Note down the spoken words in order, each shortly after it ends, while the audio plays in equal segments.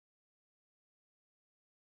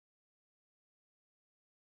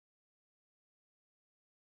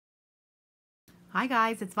Hi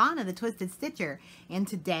guys, it's Vonna, the Twisted Stitcher, and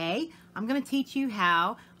today I'm going to teach you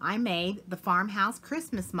how I made the Farmhouse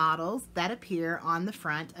Christmas models that appear on the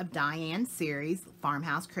front of Diane's series,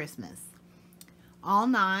 Farmhouse Christmas. All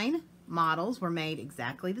 9 models were made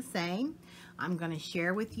exactly the same. I'm going to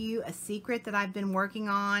share with you a secret that I've been working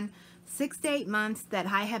on 6 to 8 months that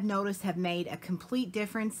I have noticed have made a complete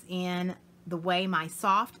difference in the way my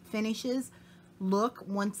soft finishes look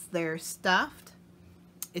once they're stuffed.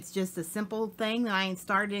 It's just a simple thing that I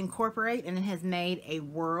started to incorporate, and it has made a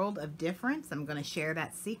world of difference. I'm going to share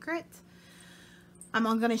that secret. I'm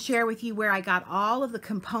going to share with you where I got all of the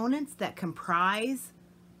components that comprise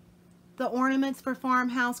the ornaments for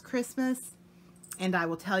Farmhouse Christmas, and I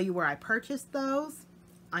will tell you where I purchased those.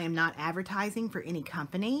 I am not advertising for any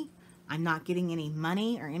company. I'm not getting any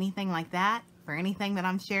money or anything like that for anything that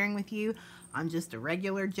I'm sharing with you. I'm just a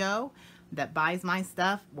regular Joe that buys my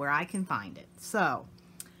stuff where I can find it. So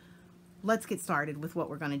let's get started with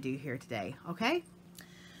what we're going to do here today, okay?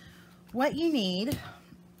 What you need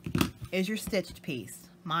is your stitched piece.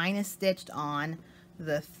 Mine is stitched on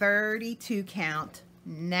the 32 count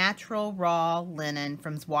natural raw linen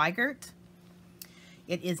from Zweigart.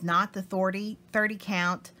 It is not the 30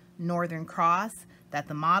 count Northern Cross that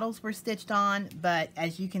the models were stitched on, but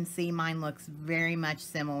as you can see, mine looks very much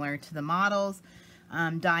similar to the models.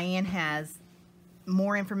 Diane has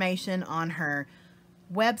more information on her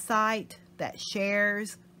website that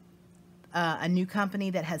shares a new company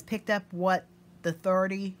that has picked up what the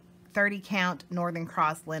 30 count Northern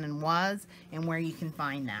Cross linen was and where you can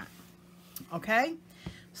find that. Okay,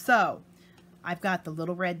 so I've got the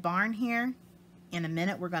little red barn here. In a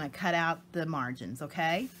minute we're going to cut out the margins.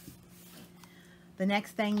 Okay, the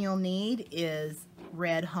next thing you'll need is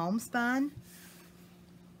red homespun.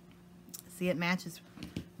 See, it matches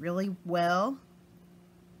really well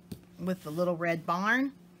with the little red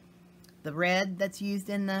barn. The red that's used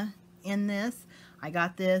in this, I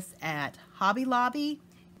got this at Hobby Lobby.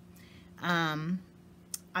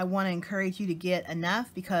 I want to encourage you to get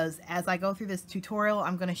enough, because as I go through this tutorial,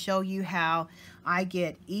 I'm going to show you how I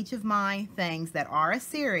get each of my things that are a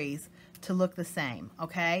series to look the same.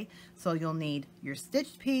 Okay, so you'll need your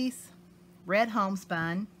stitched piece, red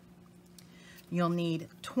homespun. You'll need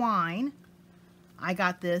twine. I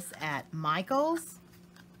got this at Michael's.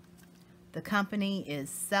 The company is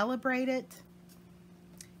Celebrate It.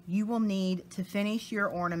 You will need, to finish your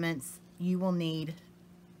ornaments, you will need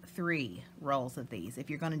 3 rolls of these. If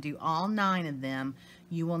you're going to do all 9 of them,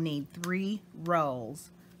 you will need 3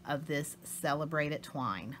 rolls of this Celebrate It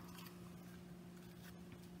twine.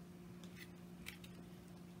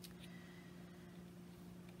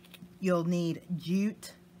 You'll need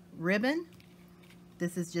jute ribbon.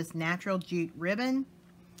 This is just natural jute ribbon.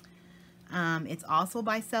 It's also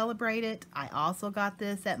by Celebrate It. I also got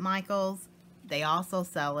this at Michael's. They also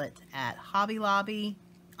sell it at Hobby Lobby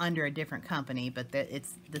under a different company, but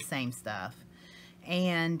it's the same stuff.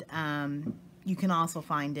 And you can also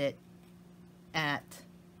find it at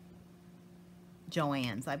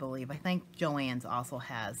Joann's, I believe. I think Joann's also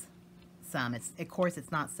has some. Of course,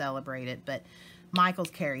 it's not Celebrate It, but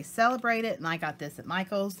Michael's carries Celebrate It, and I got this at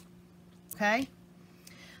Michael's. Okay.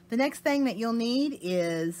 The next thing that you'll need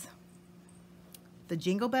is the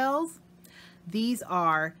jingle bells. These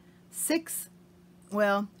are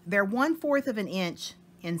they're 1/4 of an inch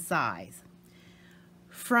in size.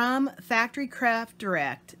 From Factory Craft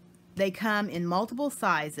Direct, they come in multiple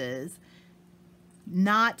sizes.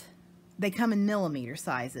 They come in millimeter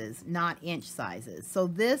sizes, not inch sizes. So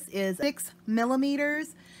this is 6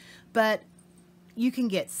 millimeters, but you can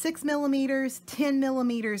get 6 millimeters, 10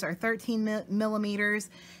 millimeters, or 13 millimeters,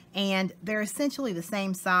 and they're essentially the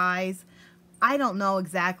same size. I don't know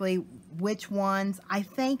exactly which ones. I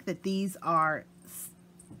think that these are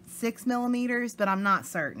 6 millimeters, but I'm not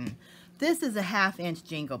certain. This is a 1/2 inch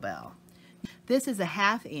jingle bell. This is a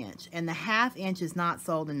 1/2 inch, and the 1/2 inch is not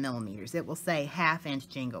sold in millimeters. It will say 1/2 inch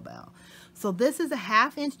jingle bell. So this is a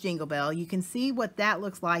 1/2 inch jingle bell. You can see what that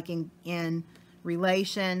looks like in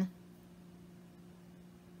relation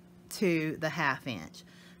to the 1/2 inch.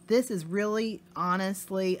 This is really,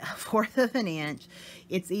 honestly, 1/4 of an inch.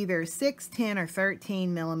 It's either 6, 10, or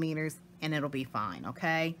 13 millimeters, and it'll be fine,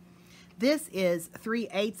 okay? This is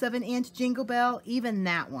 3/8 of an inch jingle bell. Even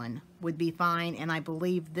that one would be fine, and I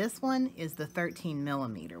believe this one is the 13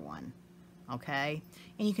 millimeter one, okay?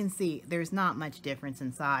 And you can see there's not much difference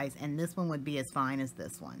in size, and this one would be as fine as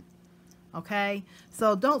this one, okay?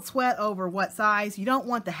 So don't sweat over what size. You don't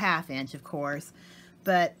want the 1/2 inch, of course,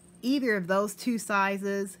 but either of those 2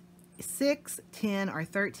 sizes, 6, 10, or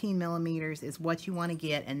 13 millimeters is what you want to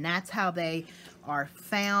get, and that's how they are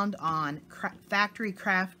found on Factory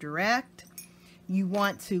Craft Direct. you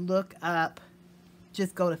want to look up,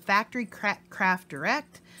 just go to Factory Craft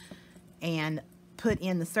Direct and put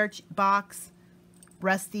in the search box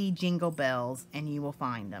Rusty Jingle Bells, and you will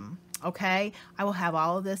find them. Okay, I will have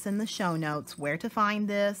all of this in the show notes, where to find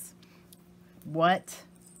this, what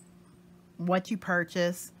you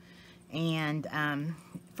purchase, and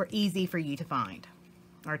easy for you to find,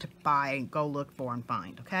 or to buy, go look for and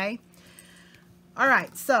find. Okay, all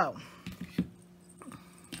right, so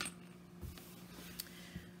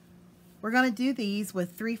we're going to do these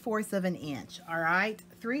with 3/4 of an inch. All right,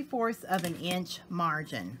 3/4 of an inch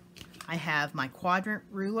margin. I have my quadrant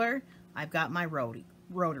ruler. I've got my rotary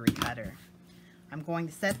cutter. I'm going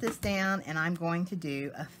to set this down, and I'm going to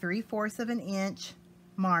do a 3/4 of an inch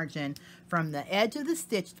margin from the edge of the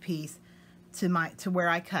stitched piece to where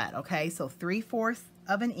I cut. Okay, so 3/4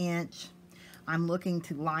 of an inch. I'm looking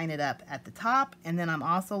to line it up at the top, and then I'm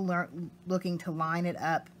also looking to line it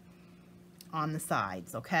up on the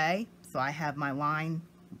sides. Okay, so I have my line.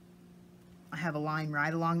 I have a line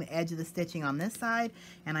right along the edge of the stitching on this side,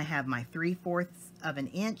 and I have my 3/4 of an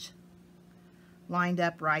inch lined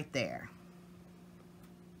up right there.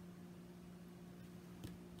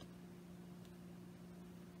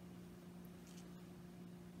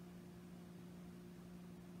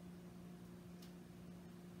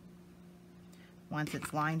 Once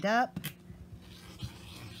it's lined up,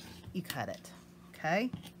 you cut it.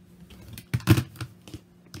 Okay.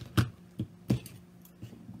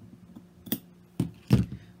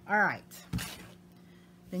 All right,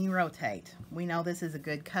 then you rotate. We know this is a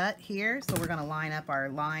good cut here, so we're going to line up our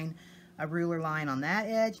line, a ruler line on that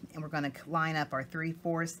edge, and we're going to line up our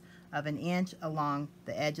 3/4 of an inch along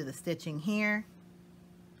the edge of the stitching here.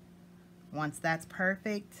 Once that's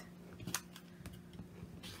perfect,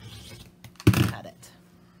 cut it.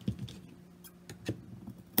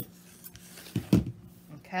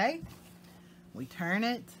 Okay, we turn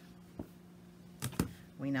it.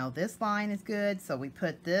 We know this line is good, so we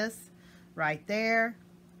put this right there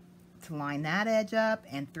to line that edge up,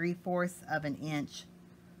 and 3/4 of an inch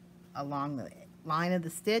along the line of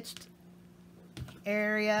the stitched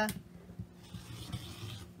area,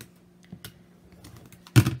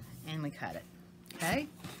 and we cut it. Okay,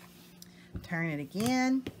 turn it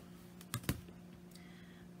again,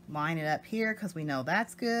 line it up here because we know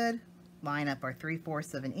that's good, line up our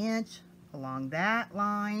 3/4 of an inch along that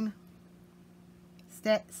line,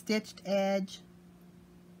 stitched edge,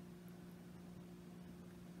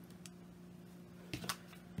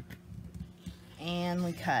 and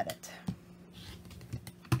we cut it.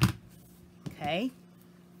 Okay.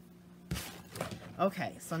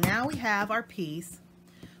 Okay, so now we have our piece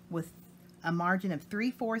with a margin of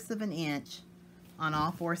 3/4 of an inch on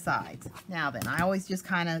all 4 sides. Now then, I always just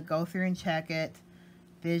kind of go through and check it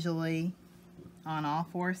visually on all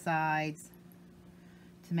 4 sides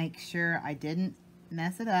to make sure I didn't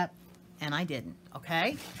mess it up, and I didn't.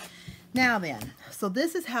 Okay, now then, so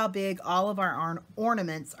this is how big all of our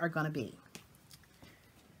ornaments are going to be.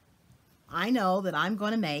 I know that I'm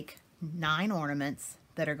going to make 9 ornaments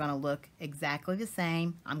that are going to look exactly the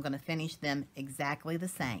same. I'm going to finish them exactly the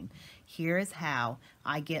same. Here is how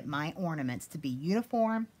I get my ornaments to be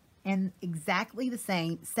uniform and exactly the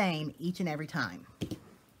same each and every time.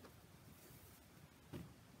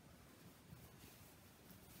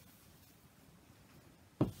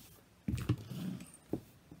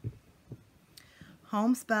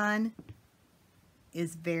 Homespun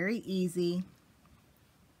is very easy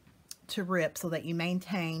to rip so that you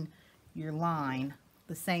maintain your line,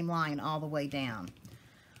 the same line all the way down.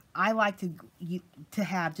 I like to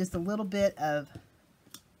have just a little bit of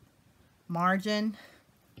margin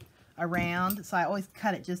around, so I always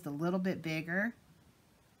cut it just a little bit bigger,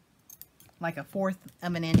 like a 1/4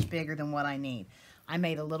 of an inch bigger than what I need. I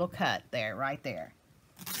made a little cut there, right there,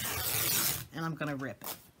 and I'm going to rip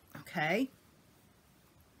it. Okay.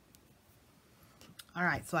 All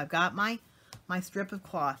right, so I've got my strip of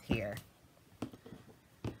cloth here.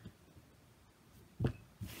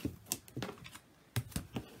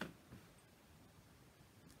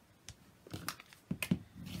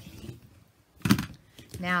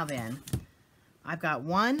 Now then, I've got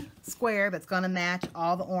one square that's going to match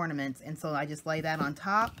all the ornaments, and so I just lay that on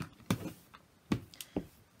top,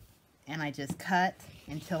 and I just cut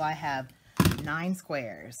until I have 9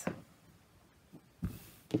 squares.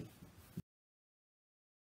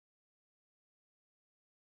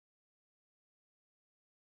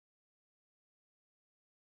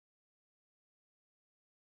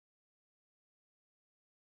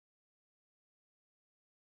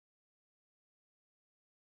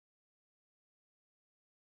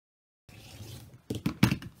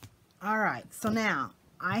 All right, so now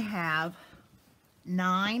I have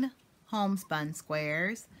 9 homespun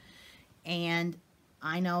squares, and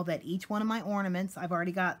I know that each one of my ornaments, I'm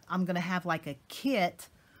going to have like a kit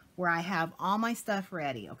where I have all my stuff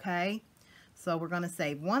ready, okay? So we're going to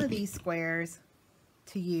save one of these squares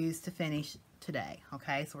to use to finish today,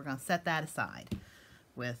 okay? So we're going to set that aside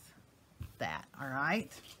with that, all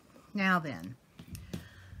right? Now then,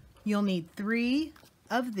 you'll need 3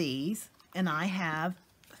 of these, and I have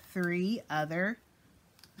 3 other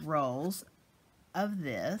rolls of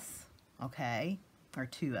this, okay? Or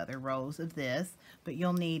 2 other rows of this, but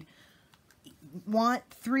you'll need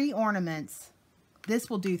 3 ornaments. This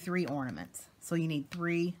will do 3 ornaments, so you need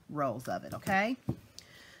 3 rolls of it, okay?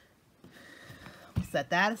 We'll set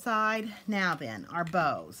that aside. Now then, our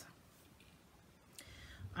bows.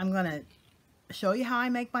 I'm going to show you how I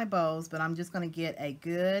make my bows, but I'm just going to get a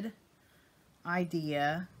good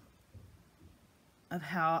idea of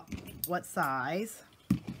what size.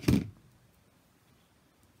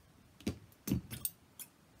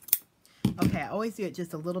 Okay, I always do it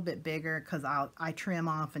just a little bit bigger because I trim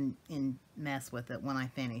off and mess with it when I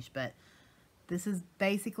finish. But this is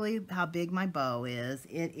basically how big my bow is.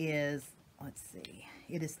 It is, let's see,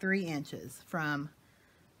 it is 3 inches from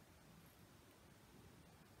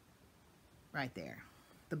right there.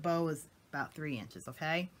 The bow is about 3 inches,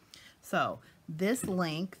 okay? So this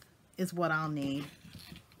length is what I'll need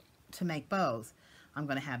to make bows. I'm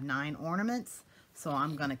going to have 9 ornaments, so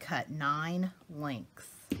I'm going to cut 9 lengths.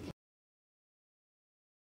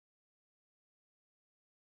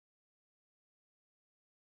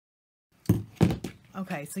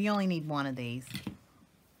 Okay, so you only need 1 of these.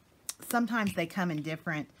 Sometimes they come in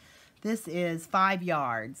different, this is 5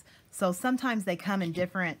 yards, so sometimes they come in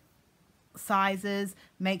different sizes.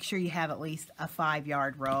 Make sure you have at least a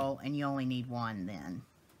 5-yard roll, and you only need 1 then.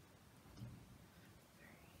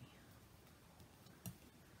 3,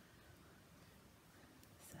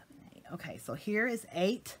 7, 8. Okay, so here is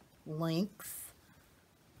 8 lengths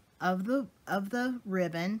of the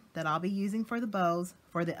ribbon that I'll be using for the bows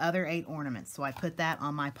for the other 8 ornaments. So I put that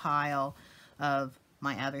on my pile of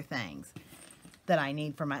my other things that I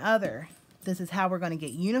need for my other. This is how we're going to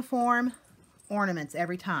get uniform ornaments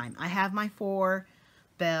every time. I have my 4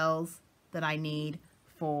 bells that I need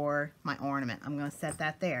for my ornament. I'm going to set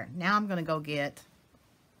that there. Now I'm going to go get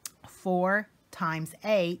 4 times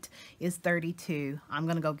 8 is 32. I'm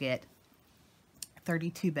going to go get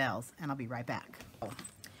 32 bells, and I'll be right back.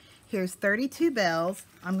 Here's 32 bells.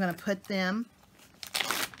 I'm going to put them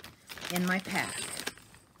in my pack.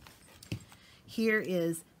 Here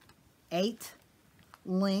is 8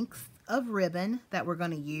 lengths of ribbon that we're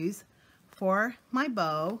going to use for my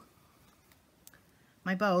bow.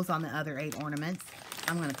 My bows on the other 8 ornaments.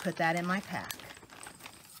 I'm going to put that in my pack.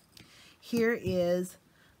 Here is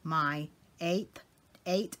my 8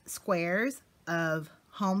 squares of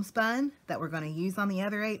homespun that we're going to use on the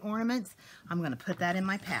other 8 ornaments. I'm going to put that in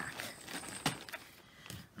my pack.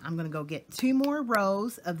 I'm going to go get 2 more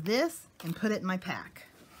rows of this and put it in my pack.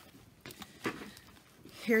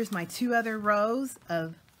 Here's my 2 other rows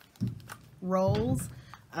of rolls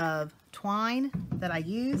of twine that I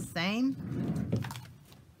use. Same.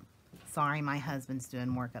 Sorry, my husband's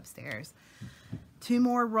doing work upstairs. 2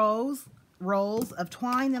 more rolls of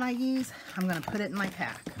twine that I use. I'm going to put it in my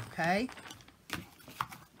pack, okay?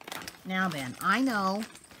 Now then, I know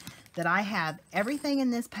that I have everything in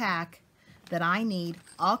this pack that I need,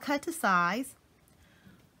 all cut to size,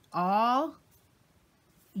 all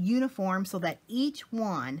uniform, so that each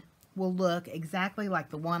one will look exactly like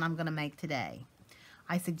the one I'm going to make today.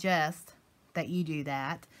 I suggest that you do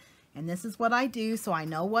that, and this is what I do so I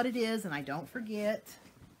know what it is and I don't forget.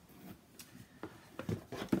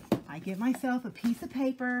 I get myself a piece of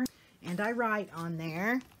paper and I write on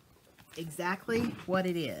there exactly what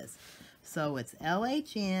it is. So it's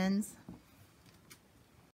LHNs.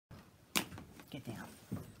 Get down.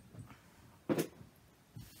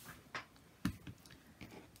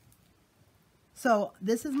 So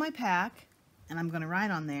this is my pack, and I'm going to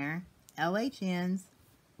write on there LHNs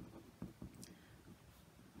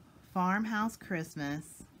Farmhouse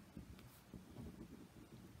Christmas.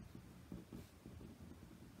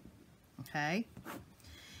 Okay.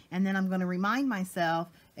 And then I'm going to remind myself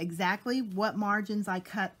exactly what margins I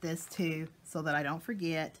cut this to so that I don't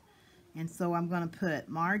forget. And so I'm going to put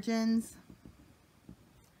margins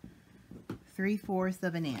 3/4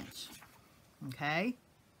 of an inch. Okay.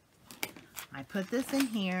 I put this in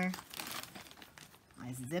here.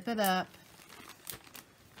 I zip it up.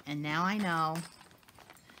 And now I know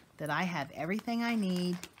that I have everything I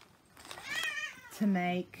need to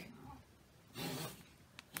make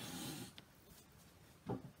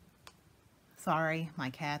Sorry,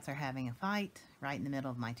 my cats are having a fight right in the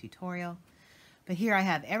middle of my tutorial. But here I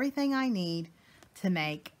have everything I need to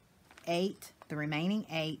make the remaining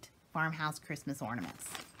 8 farmhouse Christmas ornaments.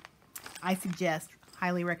 I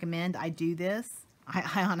highly recommend I do this.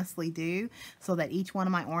 I honestly do, so that each one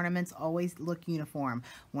of my ornaments always look uniform.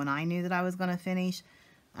 When I knew that I was going to finish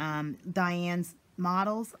Diane's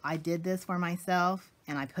models, I did this for myself,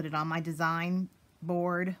 and I put it on my design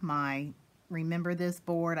board, my Remember This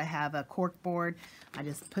board. I have a cork board. I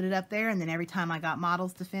just put it up there, and then every time I got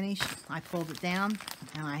models to finish, I pulled it down,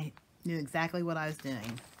 and I knew exactly what I was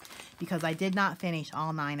doing. Because I did not finish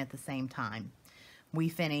all 9 at the same time.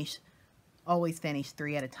 We always finish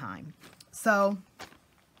 3 at a time. So,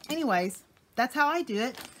 anyways, that's how I do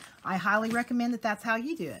it. I highly recommend that that's how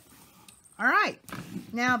you do it. All right,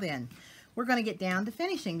 now then, we're going to get down to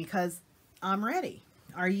finishing because I'm ready.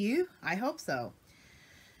 Are you? I hope so.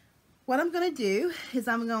 What I'm going to do is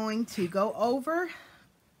I'm going to go over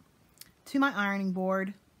to my ironing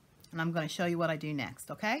board, and I'm going to show you what I do next,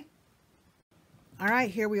 okay? All right,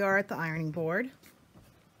 here we are at the ironing board.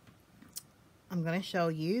 I'm going to show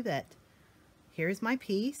you that here's my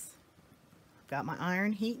piece. I've got my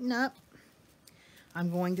iron heating up. I'm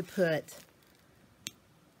going to put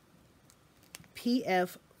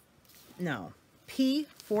P44F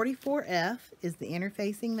is the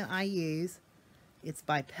interfacing that I use. It's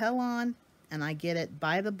by Pellon, and I get it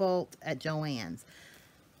by the bolt at Joann's.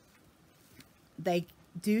 They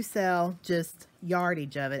do sell just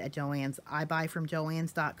yardage of it at Joann's. I buy from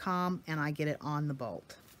joanns.com, and I get it on the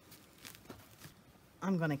bolt.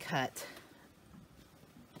 I'm going to cut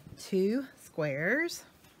 2 squares,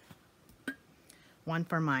 one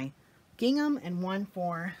for my gingham and one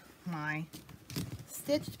for my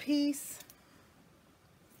stitched piece.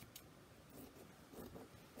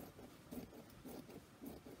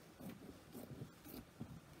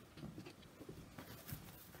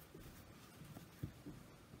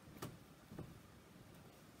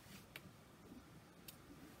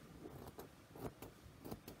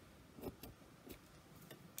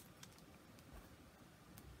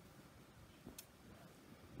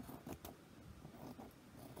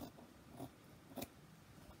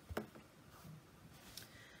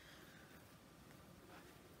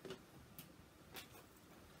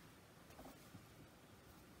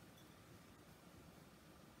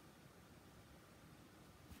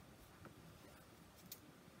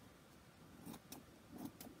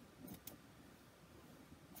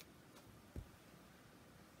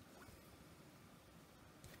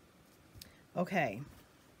 Okay,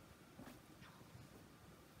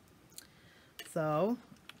 so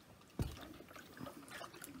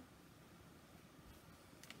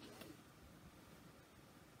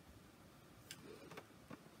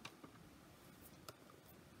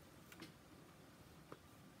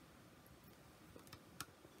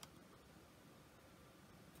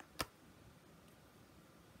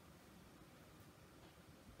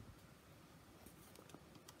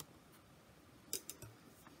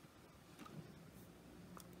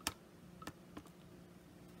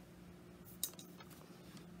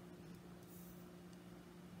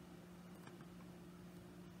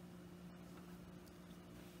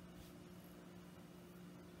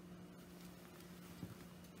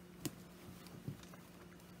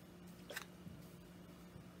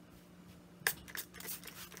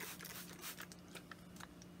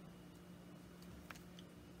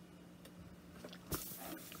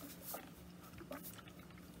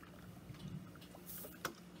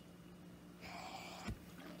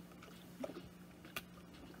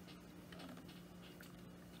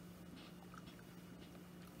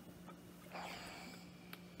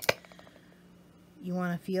you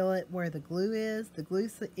want to feel it where the glue is. The glue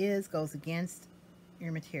goes against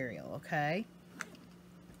your material, okay?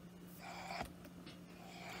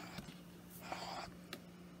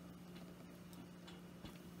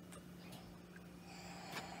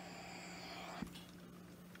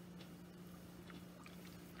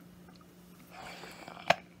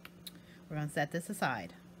 We're going to set this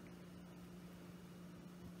aside.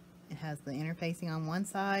 It has the interfacing on one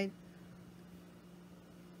side.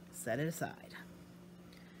 Set it aside.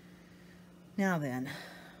 Now then,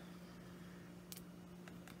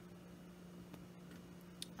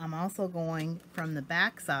 I'm also going from the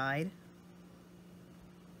back side.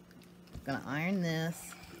 I'm going to iron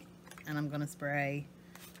this, and I'm going to spray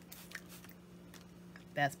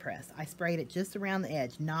Best Press. I sprayed it just around the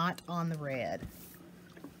edge, not on the red.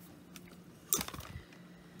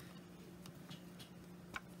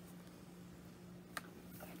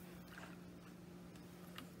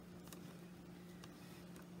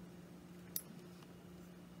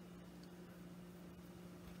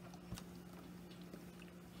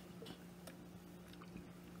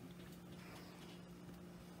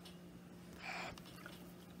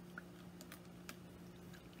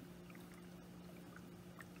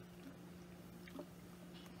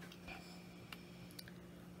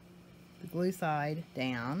 glue side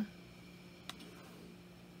down.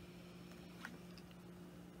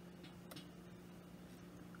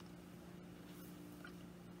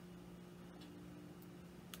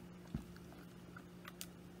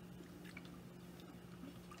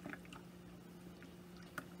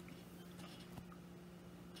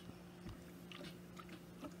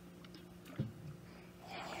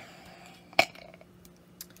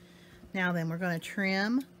 Now then, we're going to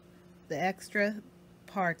trim the extra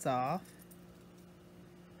parts off.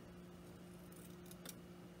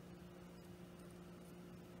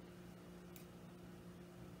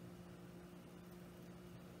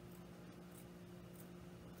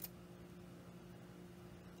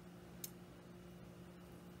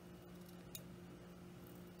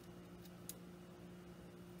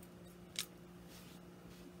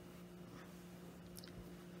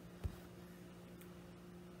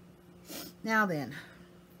 Now then,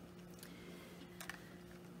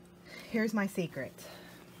 here's my secret.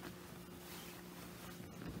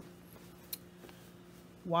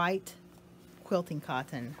 White quilting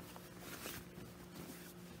cotton.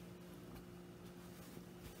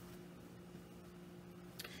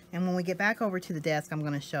 And when we get back over to the desk, I'm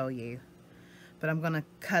going to show you. But I'm going to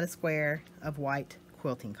cut a square of white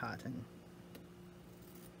quilting cotton.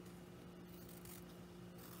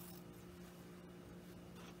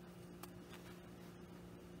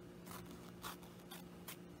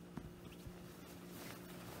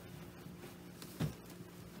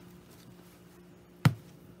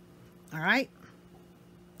 All right,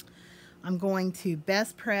 I'm going to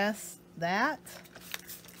best press that.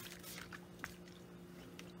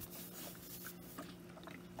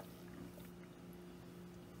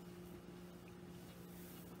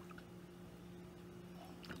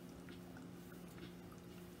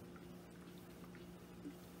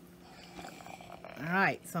 All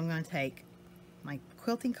right, so I'm going to take my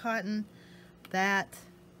quilting cotton, that,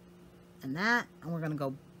 and we're going to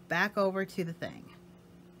go back over to the thing.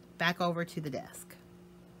 Back over to the desk.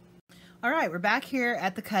 All right, we're back here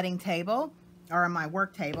at the cutting table, or my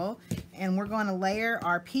work table, and we're going to layer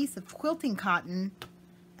our piece of quilting cotton,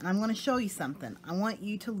 and I'm going to show you something. I want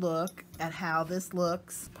you to look at how this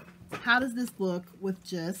looks. How does this look with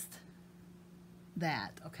just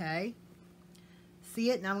that, okay?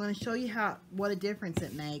 See it? Now I'm going to show you what a difference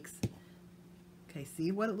it makes. Okay,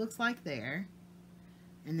 see what it looks like there,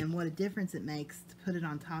 and then what a difference it makes to put it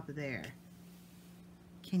on top of there.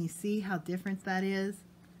 Can you see how different that is?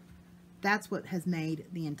 That's what has made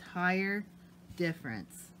the entire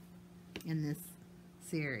difference in this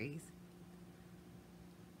series.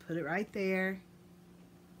 Put it right there.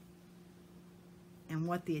 And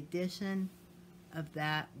what the addition of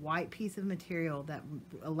that white piece of material that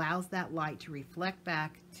allows that light to reflect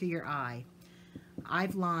back to your eye.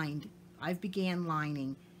 I've began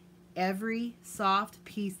lining every soft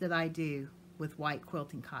piece that I do with white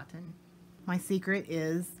quilting cotton. My secret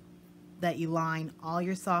is that you line all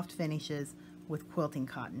your soft finishes with quilting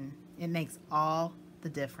cotton. It makes all the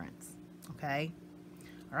difference, okay?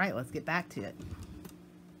 All right, let's get back to it.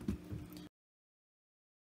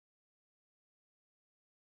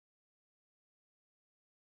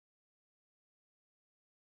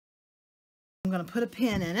 I'm going to put a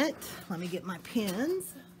pin in it. Let me get my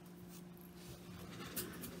pins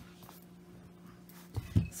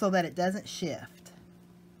so that it doesn't shift,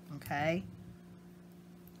 okay?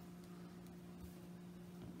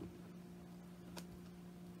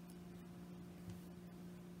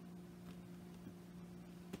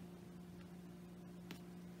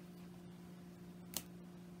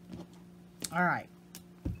 All right,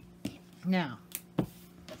 now I'm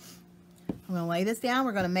going to lay this down.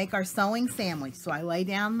 We're going to make our sewing sandwich. So I lay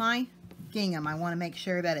down my gingham. I want to make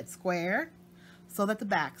sure that it's square so that the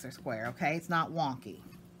backs are square, okay? It's not wonky.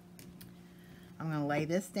 I'm going to lay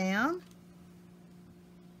this down.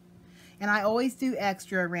 And I always do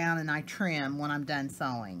extra around and I trim when I'm done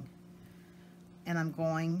sewing. And I'm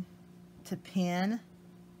going to pin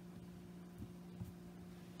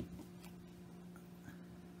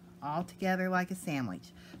all together like a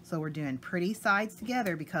sandwich. So we're doing pretty sides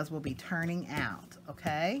together because we'll be turning out,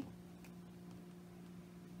 okay?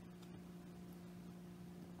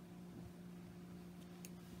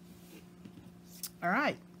 All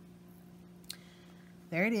right.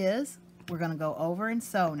 There it is. We're going to go over and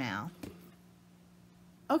sew now.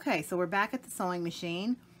 Okay, so we're back at the sewing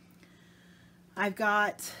machine. I've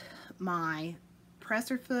got my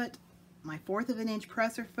presser foot, my 1/4 of an inch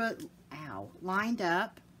presser foot, lined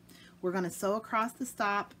up. We're going to sew across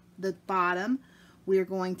the bottom. We're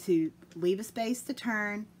going to leave a space to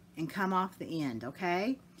turn and come off the end,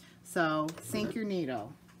 okay? So sink your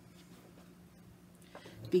needle.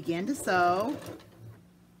 begin to sew,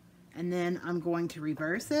 and then I'm going to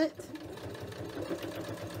reverse it,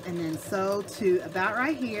 and then sew to about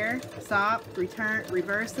right here, stop, return,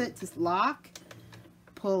 reverse it to lock,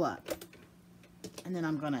 pull up, and then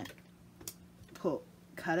I'm going to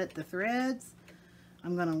cut it the threads.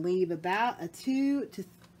 I'm going to leave about a 2 to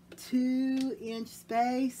 2 inch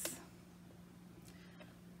space,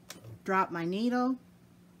 drop my needle,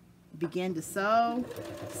 begin to sew,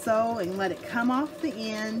 and let it come off the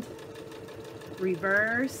end,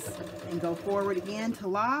 reverse, and go forward again to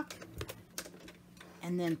lock,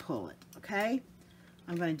 and then pull it, okay?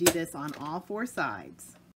 I'm going to do this on all 4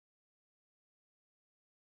 sides.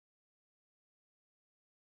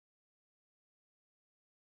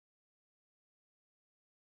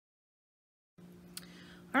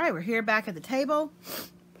 All right, we're here back at the table.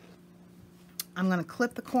 I'm going to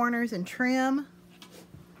clip the corners and trim.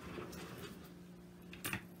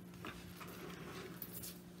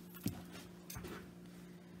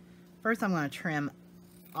 First, I'm going to trim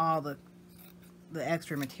all the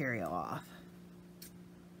extra material off.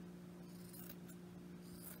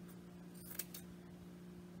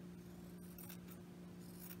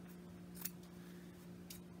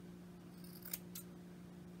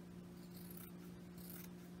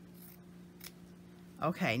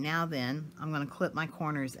 Okay, now then, I'm going to clip my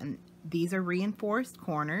corners, and these are reinforced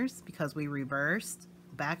corners because we reversed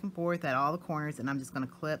back and forth at all the corners, and I'm just going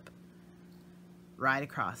to clip right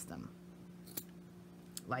across them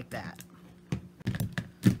like that.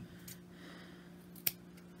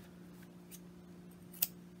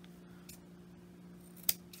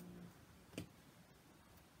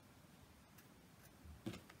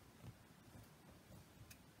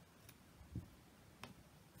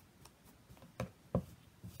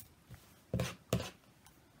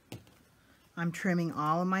 I'm trimming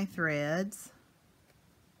all of my threads.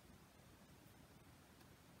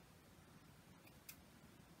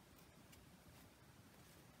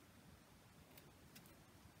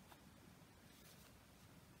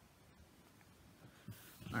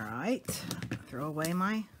 All right, throw away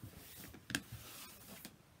my...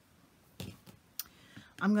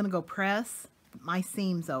 I'm going to go press my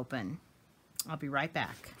seams open. I'll be right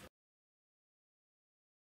back.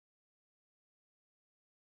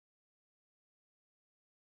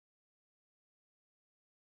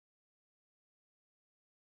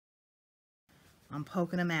 I'm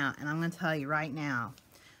poking them out, and I'm going to tell you right now,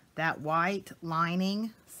 that white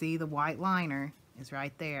lining, see the white liner is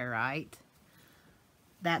right there, right?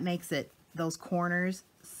 That makes it, those corners,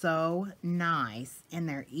 so nice, and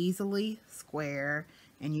they're easily square,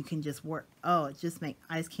 and you can just work, oh, it just makes,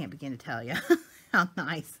 I just can't begin to tell you how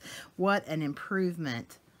nice, what an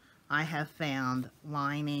improvement I have found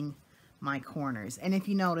lining my corners. And if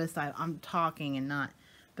you notice, I'm talking and not,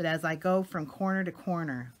 but as I go from corner to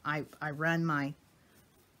corner, I run my,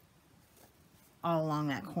 all along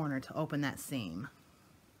that corner to open that seam.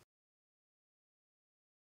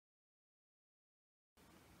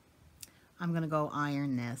 I'm going to go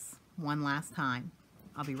iron this one last time.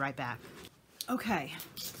 I'll be right back. Okay,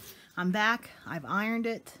 I'm back. I've ironed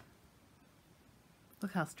it.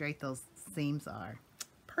 Look how straight those seams are.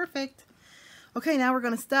 Perfect. Okay, now we're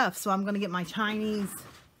going to stuff. So I'm going to get my Chinese,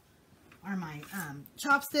 or my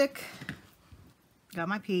chopstick. Got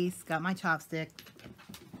my piece, got my chopstick.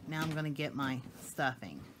 Now I'm going to get my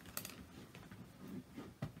stuffing.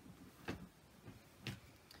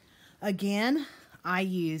 Again, I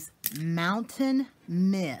use Mountain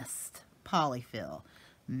Mist polyfill.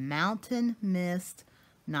 Mountain Mist,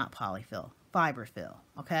 not polyfill, fiberfill,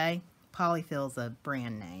 okay? Polyfill's a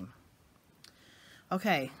brand name.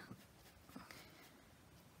 Okay.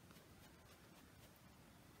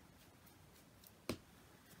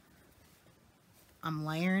 I'm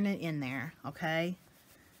layering it in there, okay?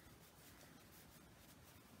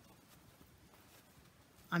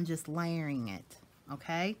 I'm just layering it,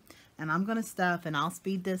 okay? And I'm going to stuff, and I'll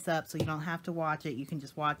speed this up so you don't have to watch it. You can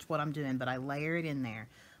just watch what I'm doing, but I layer it in there.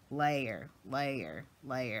 Layer, layer,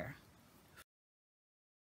 layer.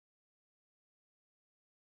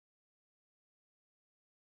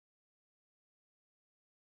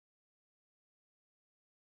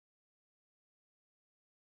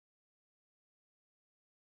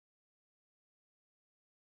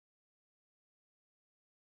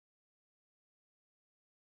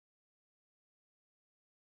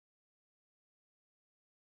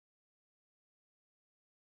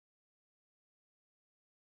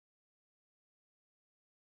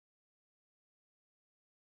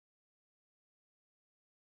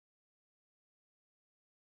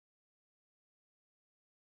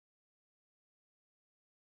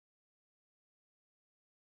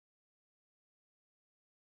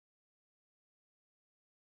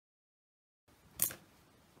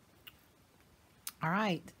 All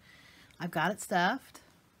right, I've got it stuffed.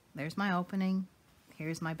 There's my opening.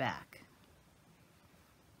 Here's my back.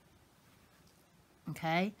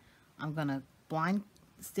 Okay, I'm gonna blind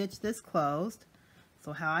stitch this closed.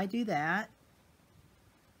 So how I do that,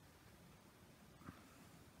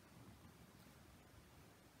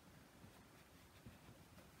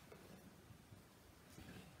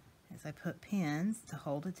 is I put pins to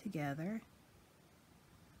hold it together.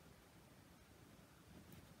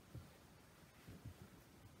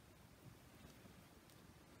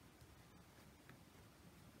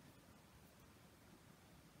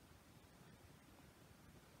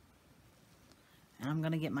 And I'm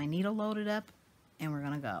going to get my needle loaded up and we're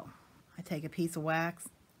going to go. I take a piece of wax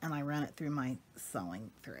and I run it through my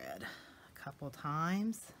sewing thread a couple of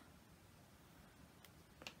times.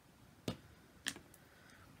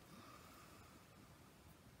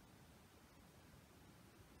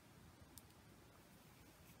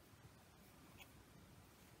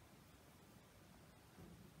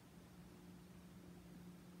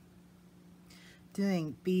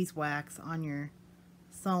 Doing beeswax on your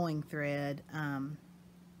sewing thread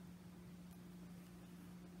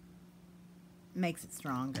makes it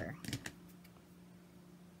stronger.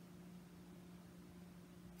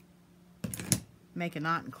 Make a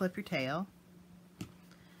knot and clip your tail.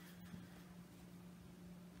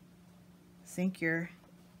 Sink your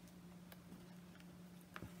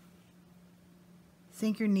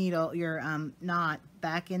needle, your knot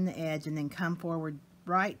back in the edge, and then come forward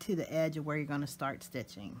right to the edge of where you're going to start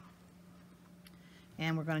stitching.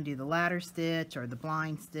 And we're going to do the ladder stitch or the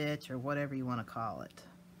blind stitch or whatever you want to call it.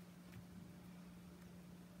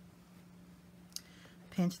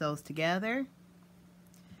 Pinch those together,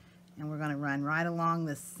 and we're going to run right along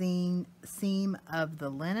the seam of the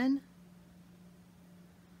linen.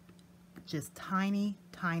 Just tiny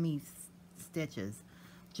stitches,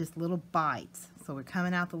 just little bites. So we're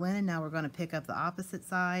coming out the linen. Now we're going to pick up the opposite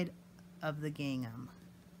side of the gingham.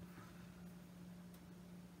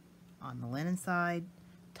 On the linen side,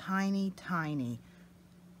 tiny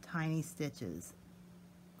stitches.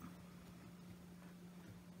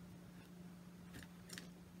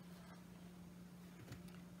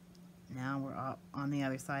 Now we're up on the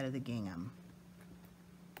other side of the gingham.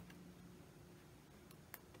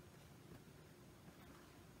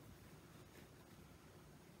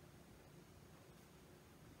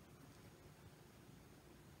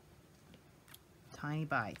 Tiny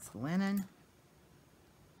bites. Linen.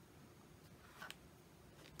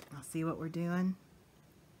 Now see what we're doing?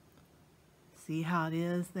 See how it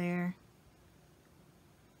is there?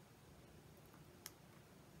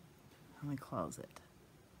 Let me close it.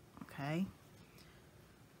 Okay?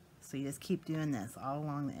 So you just keep doing this all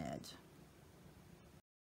along the edge.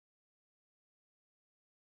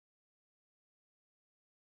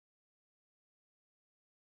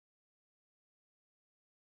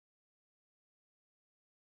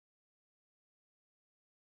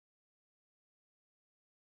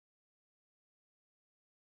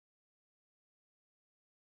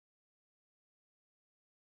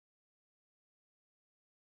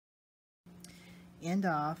 End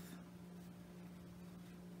off.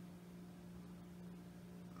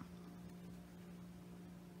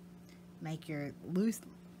 Make your loose,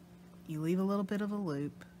 you leave a little bit of a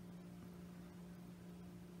loop,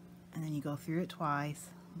 and then you go through it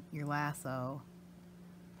twice, your lasso,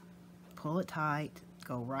 pull it tight,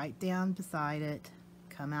 go right down beside it,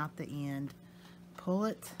 come out the end, pull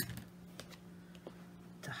it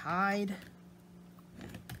to hide,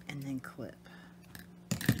 and then clip.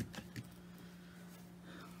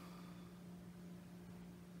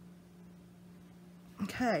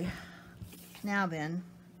 Okay, now then,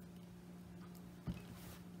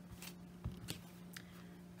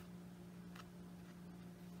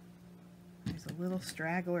 there's a little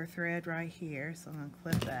straggler thread right here, so I'm going to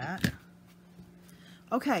clip that.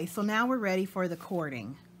 Okay, so now we're ready for the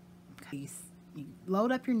cording. Okay, you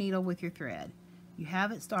load up your needle with your thread. You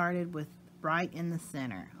have it started with right in the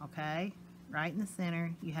center, okay? Right in the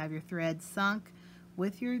center, you have your thread sunk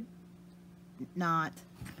with your knot.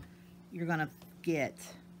 You're going to get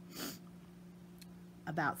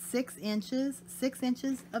about 6 inches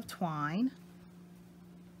of twine.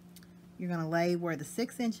 You're going to lay where the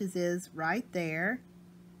 6 inches is right there.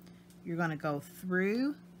 You're going to go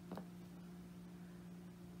through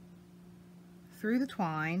the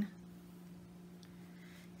twine,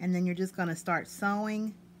 and then you're just going to start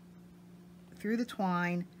sewing through the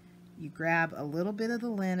twine. You grab a little bit of the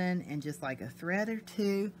linen and just like a thread or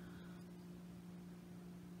two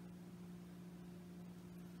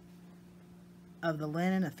of the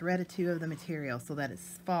linen, a thread or two of the material, so that it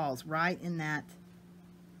falls right in that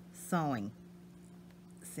sewing.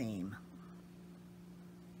 seam.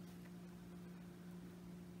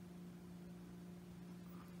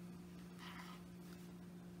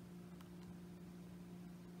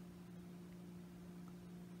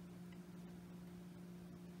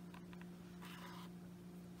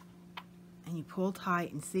 And you pull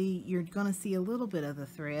tight, and see, you're going to see a little bit of the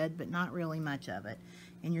thread, but not really much of it.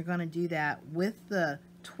 And you're going to do that with the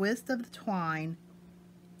twist of the twine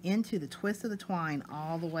into the twist of the twine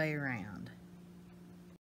all the way around.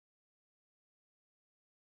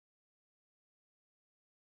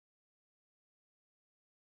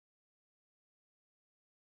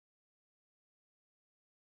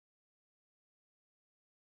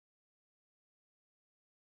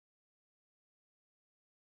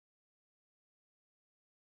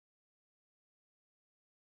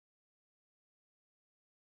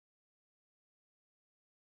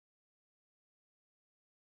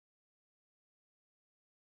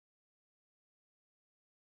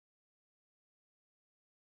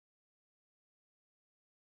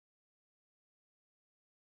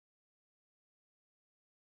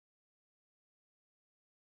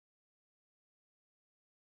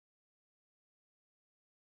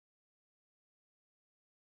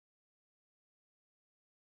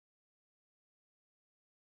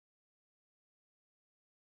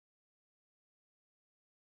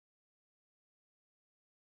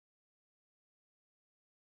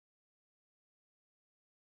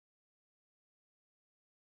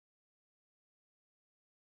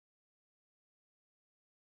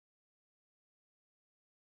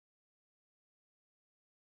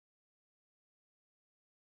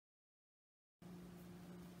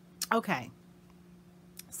 Okay,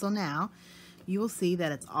 so now you will see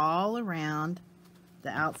that it's all around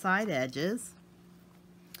the outside edges.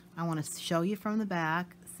 I want to show you from the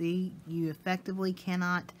back. See, you effectively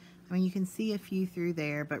cannot, I mean, you can see a few through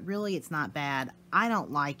there, but really it's not bad. I don't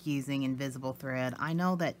like using invisible thread. I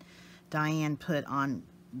know that Diane put on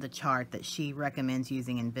the chart that she recommends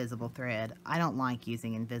using invisible thread. I don't like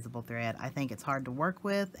using invisible thread. I think it's hard to work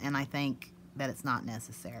with, and I think that it's not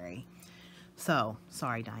necessary. So,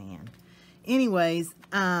 sorry, Diane. Anyways,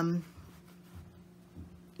 you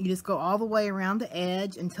just go all the way around the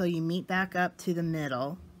edge until you meet back up to the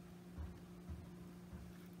middle.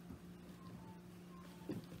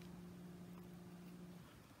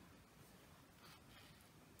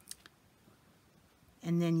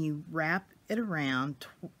 And then you wrap it around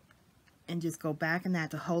and just go back in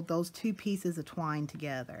that to hold those two pieces of twine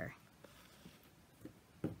together.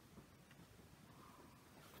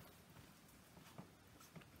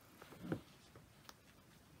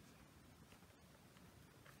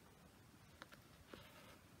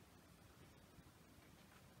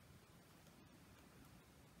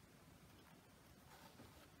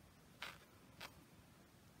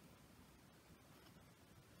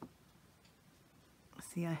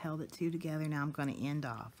 See, I held it two together. Now I'm going to end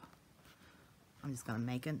off. I'm just going to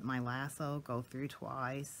make my lasso go through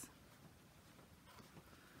twice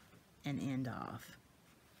and end off.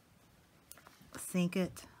 Sink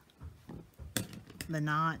it, the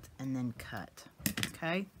knot, and then cut.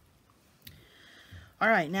 Okay? All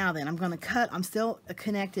right, now then I'm going to cut. I'm still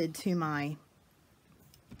connected to my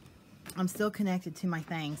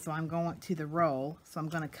thing, so I'm going to the roll. So I'm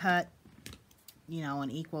going to cut, you know,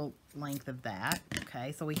 an equal length of that.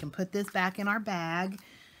 Okay, so we can put this back in our bag.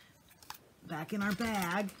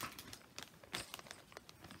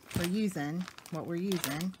 For using what we're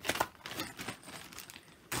using.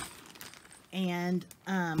 And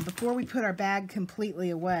before we put our bag completely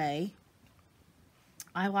away,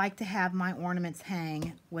 I like to have my ornaments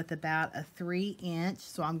hang with about a 3-inch.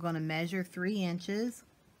 So I'm going to measure 3 inches.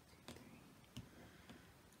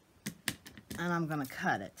 And I'm going to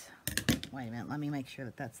cut it. Wait a minute, let me make sure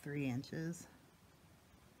that that's 3 inches.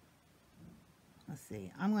 Let's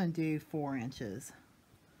see, I'm going to do 4 inches.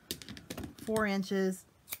 4 inches,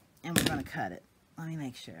 and we're going to cut it. Let me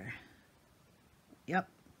make sure. Yep.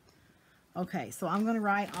 Okay, so I'm going to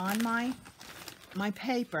write on my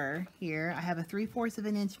paper here. I have a 3/4 of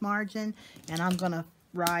an inch margin, and I'm going to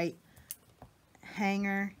write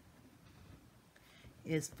hanger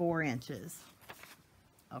is 4 inches.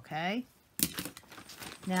 Okay.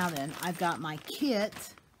 Now then, I've got my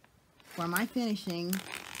kit for my finishing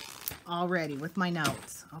all ready with my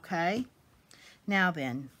notes. Okay. Now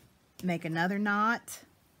then, make another knot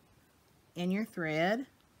in your thread.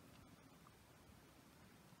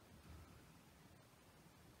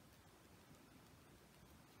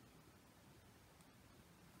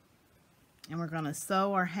 And we're going to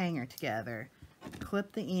sew our hanger together.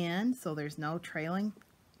 Clip the end so there's no trailing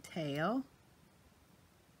tail.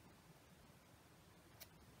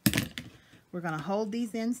 We're going to hold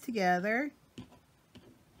these ends together,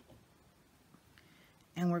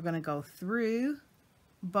 and we're going to go through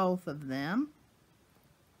both of them.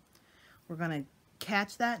 We're going to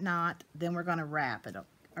catch that knot, then we're going to wrap it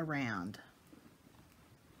around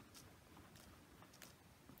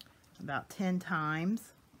about 10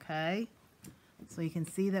 times, okay? So you can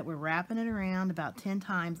see that we're wrapping it around about 10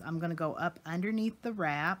 times. I'm going to go up underneath the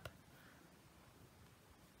wrap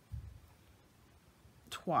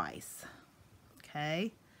twice,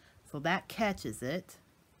 okay? So that catches it.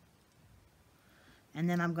 And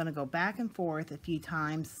then I'm going to go back and forth a few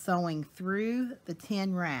times, sewing through the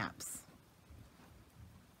 10 wraps.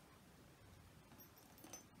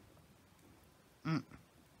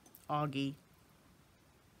 Augie.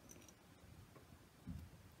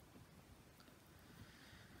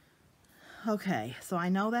 Okay, so I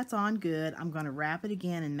know that's on good. I'm going to wrap it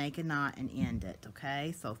again and make a knot and end it,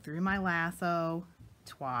 okay? So through my lasso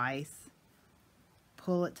twice,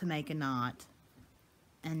 pull it to make a knot,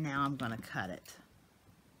 and now I'm going to cut it.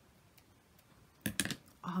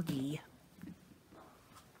 Augie.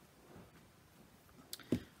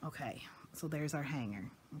 Okay, so there's our hanger,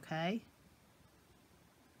 okay?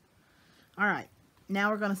 All right, now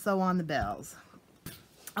we're going to sew on the bells.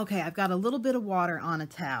 Okay, I've got a little bit of water on a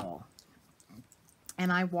towel,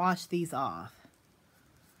 and I wash these off,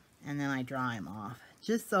 and then I dry them off,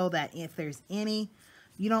 just so that if there's any,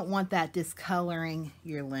 you don't want that discoloring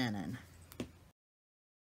your linen.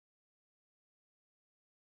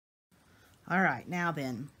 All right, now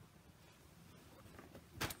then,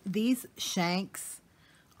 these shanks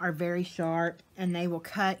are very sharp, and they will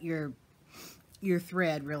cut your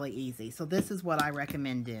thread really easy. So this is what I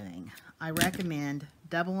recommend doing. I recommend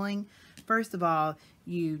doubling. First of all,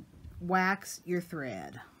 you wax your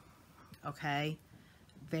thread, okay,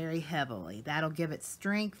 very heavily. That'll give it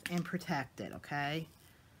strength and protect it, okay?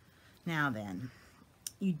 Now then,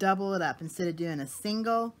 you double it up. Instead of doing a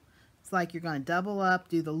single, it's like you're going to double up,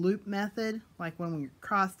 do the loop method, like when we're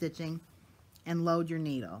cross stitching, and load your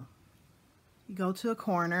needle. You go to a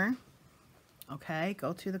corner, okay,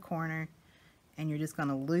 go to the corner, and you're just going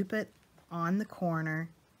to loop it on the corner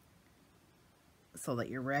so that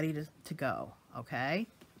you're ready to go, okay?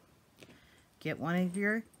 Get one of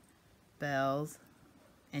your bells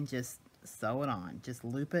and just sew it on. Just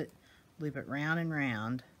loop it round and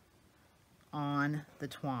round on the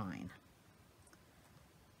twine.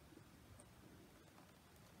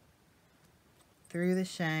 Through the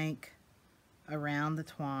shank, around the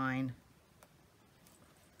twine.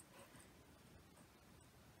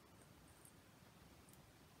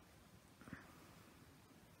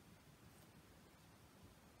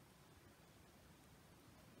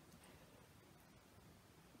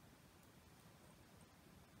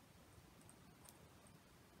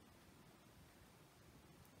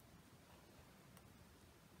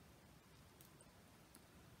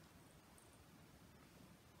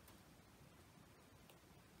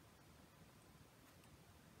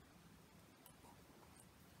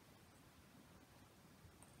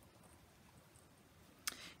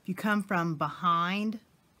 If you come from behind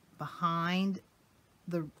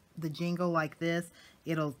the jingle like this,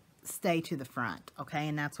 it'll stay to the front, okay?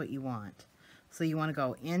 And that's what you want. So you want to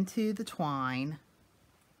go into the twine,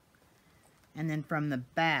 and then from the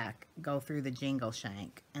back, go through the jingle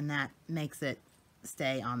shank, and that makes it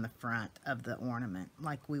stay on the front of the ornament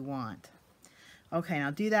like we want. Okay, now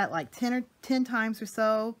do that like 10 times or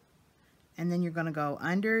so, and then you're going to go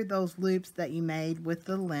under those loops that you made with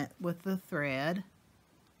the thread,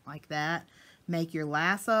 like that. Make your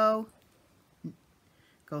lasso,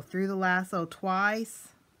 go through the lasso twice,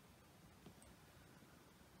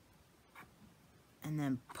 and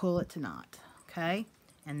then pull it to knot, okay?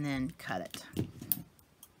 And then cut it.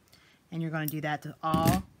 And you're going to do that to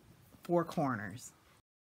all 4 corners.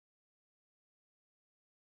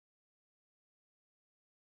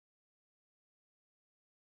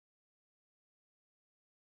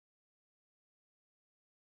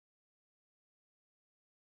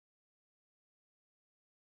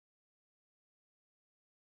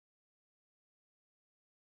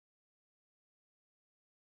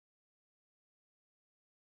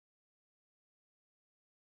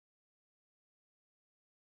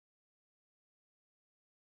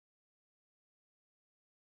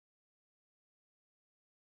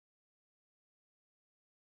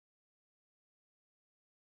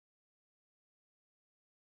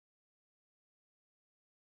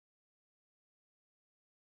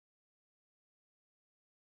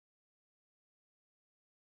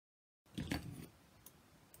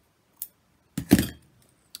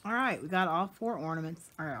 All right, we got all 4 ornaments,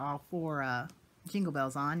 or all 4 jingle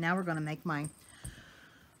bells on. Now we're going to make my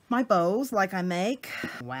my bows like I make.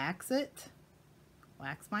 Wax it.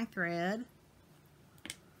 Wax my thread.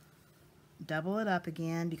 Double it up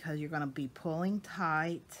again because you're going to be pulling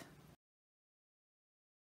tight.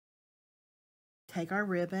 Take our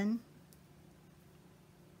ribbon.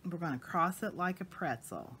 We're going to cross it like a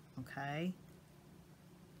pretzel, okay?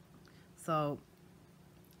 So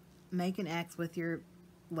make an X with your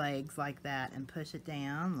legs like that and push it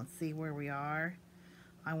down. Let's see where we are.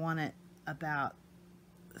 I want it about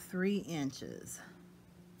 3 inches.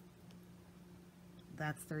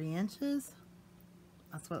 That's 3 inches.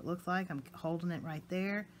 That's what it looks like. I'm holding it right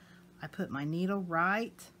there. I put my needle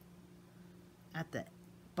right at the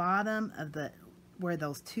bottom of where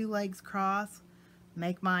those 2 legs cross.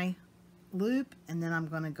 Make my loop, and then I'm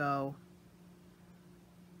going to go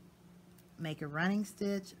make a running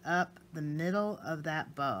stitch up the middle of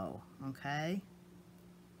that bow, okay?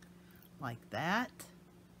 Like that.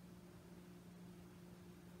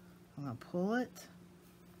 I'm going to pull it,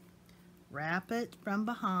 wrap it from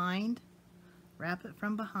behind,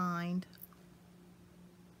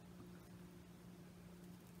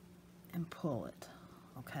 and pull it,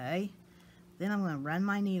 okay? Then I'm going to run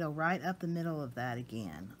my needle right up the middle of that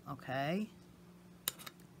again, okay?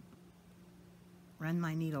 Run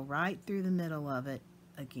my needle right through the middle of it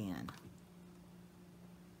again.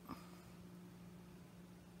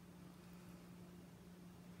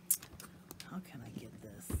 How can I get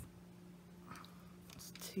this?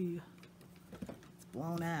 It's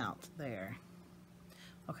blown out there.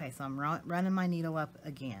 Okay, so I'm running my needle up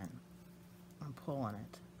again. I'm pulling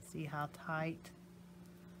it. See how tight?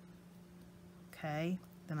 Okay,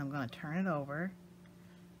 then I'm going to turn it over.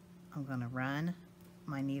 I'm going to run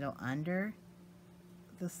my needle under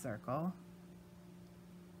the circle.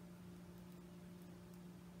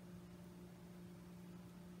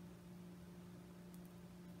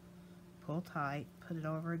 Pull tight, put it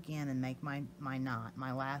over again, and make my knot.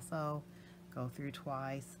 My lasso, go through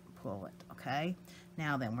twice, pull it, okay?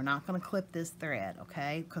 Now then, we're not going to clip this thread,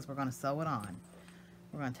 okay? Because we're going to sew it on.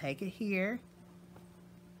 We're going to take it here,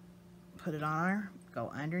 put it on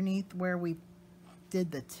go underneath where we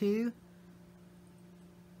did the 2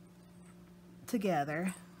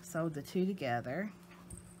 together, sewed the 2 together.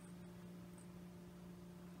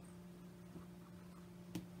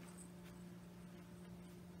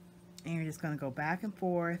 And you're just going to go back and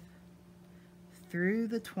forth through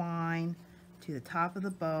the twine to the top of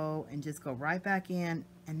the bow and just go right back in,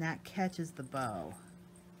 and that catches the bow.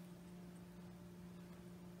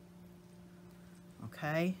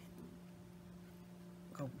 Okay?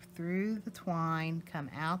 Go through the twine, come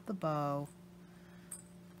out the bow.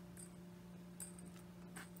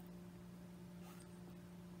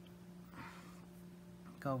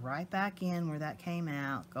 Go right back in where that came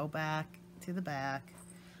out. Go back to the back.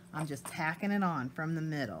 I'm just tacking it on from the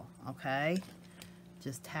middle, okay?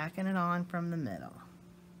 Just tacking it on from the middle.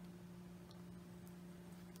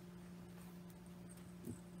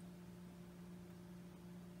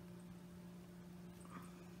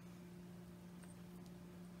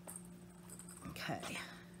 Okay.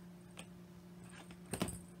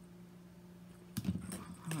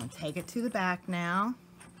 I'm going to take it to the back now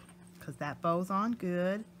because that bow's on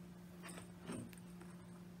good.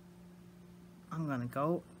 I'm going to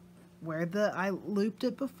go where I looped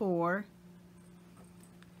it before,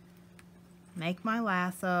 make my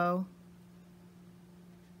lasso,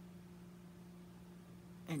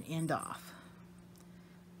 and end off.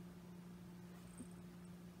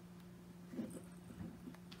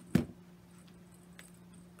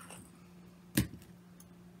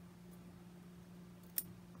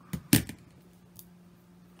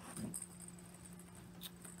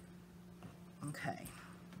 Okay.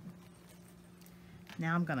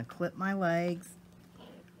 Now I'm going to clip my legs.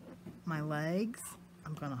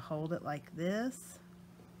 I'm going to hold it like this.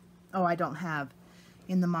 Oh, I don't have,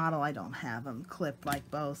 in the model I don't have them clipped like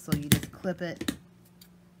bows, so you just clip it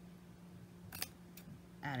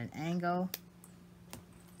at an angle.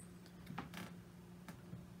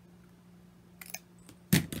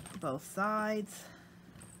 Both sides.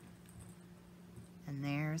 And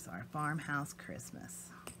there's our Farmhouse Christmas.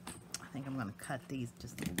 I think I'm going to cut these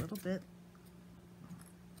just a little bit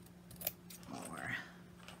more.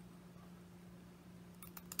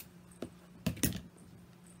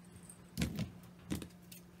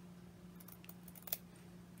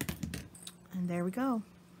 And there we go.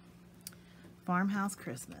 Farmhouse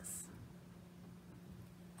Christmas.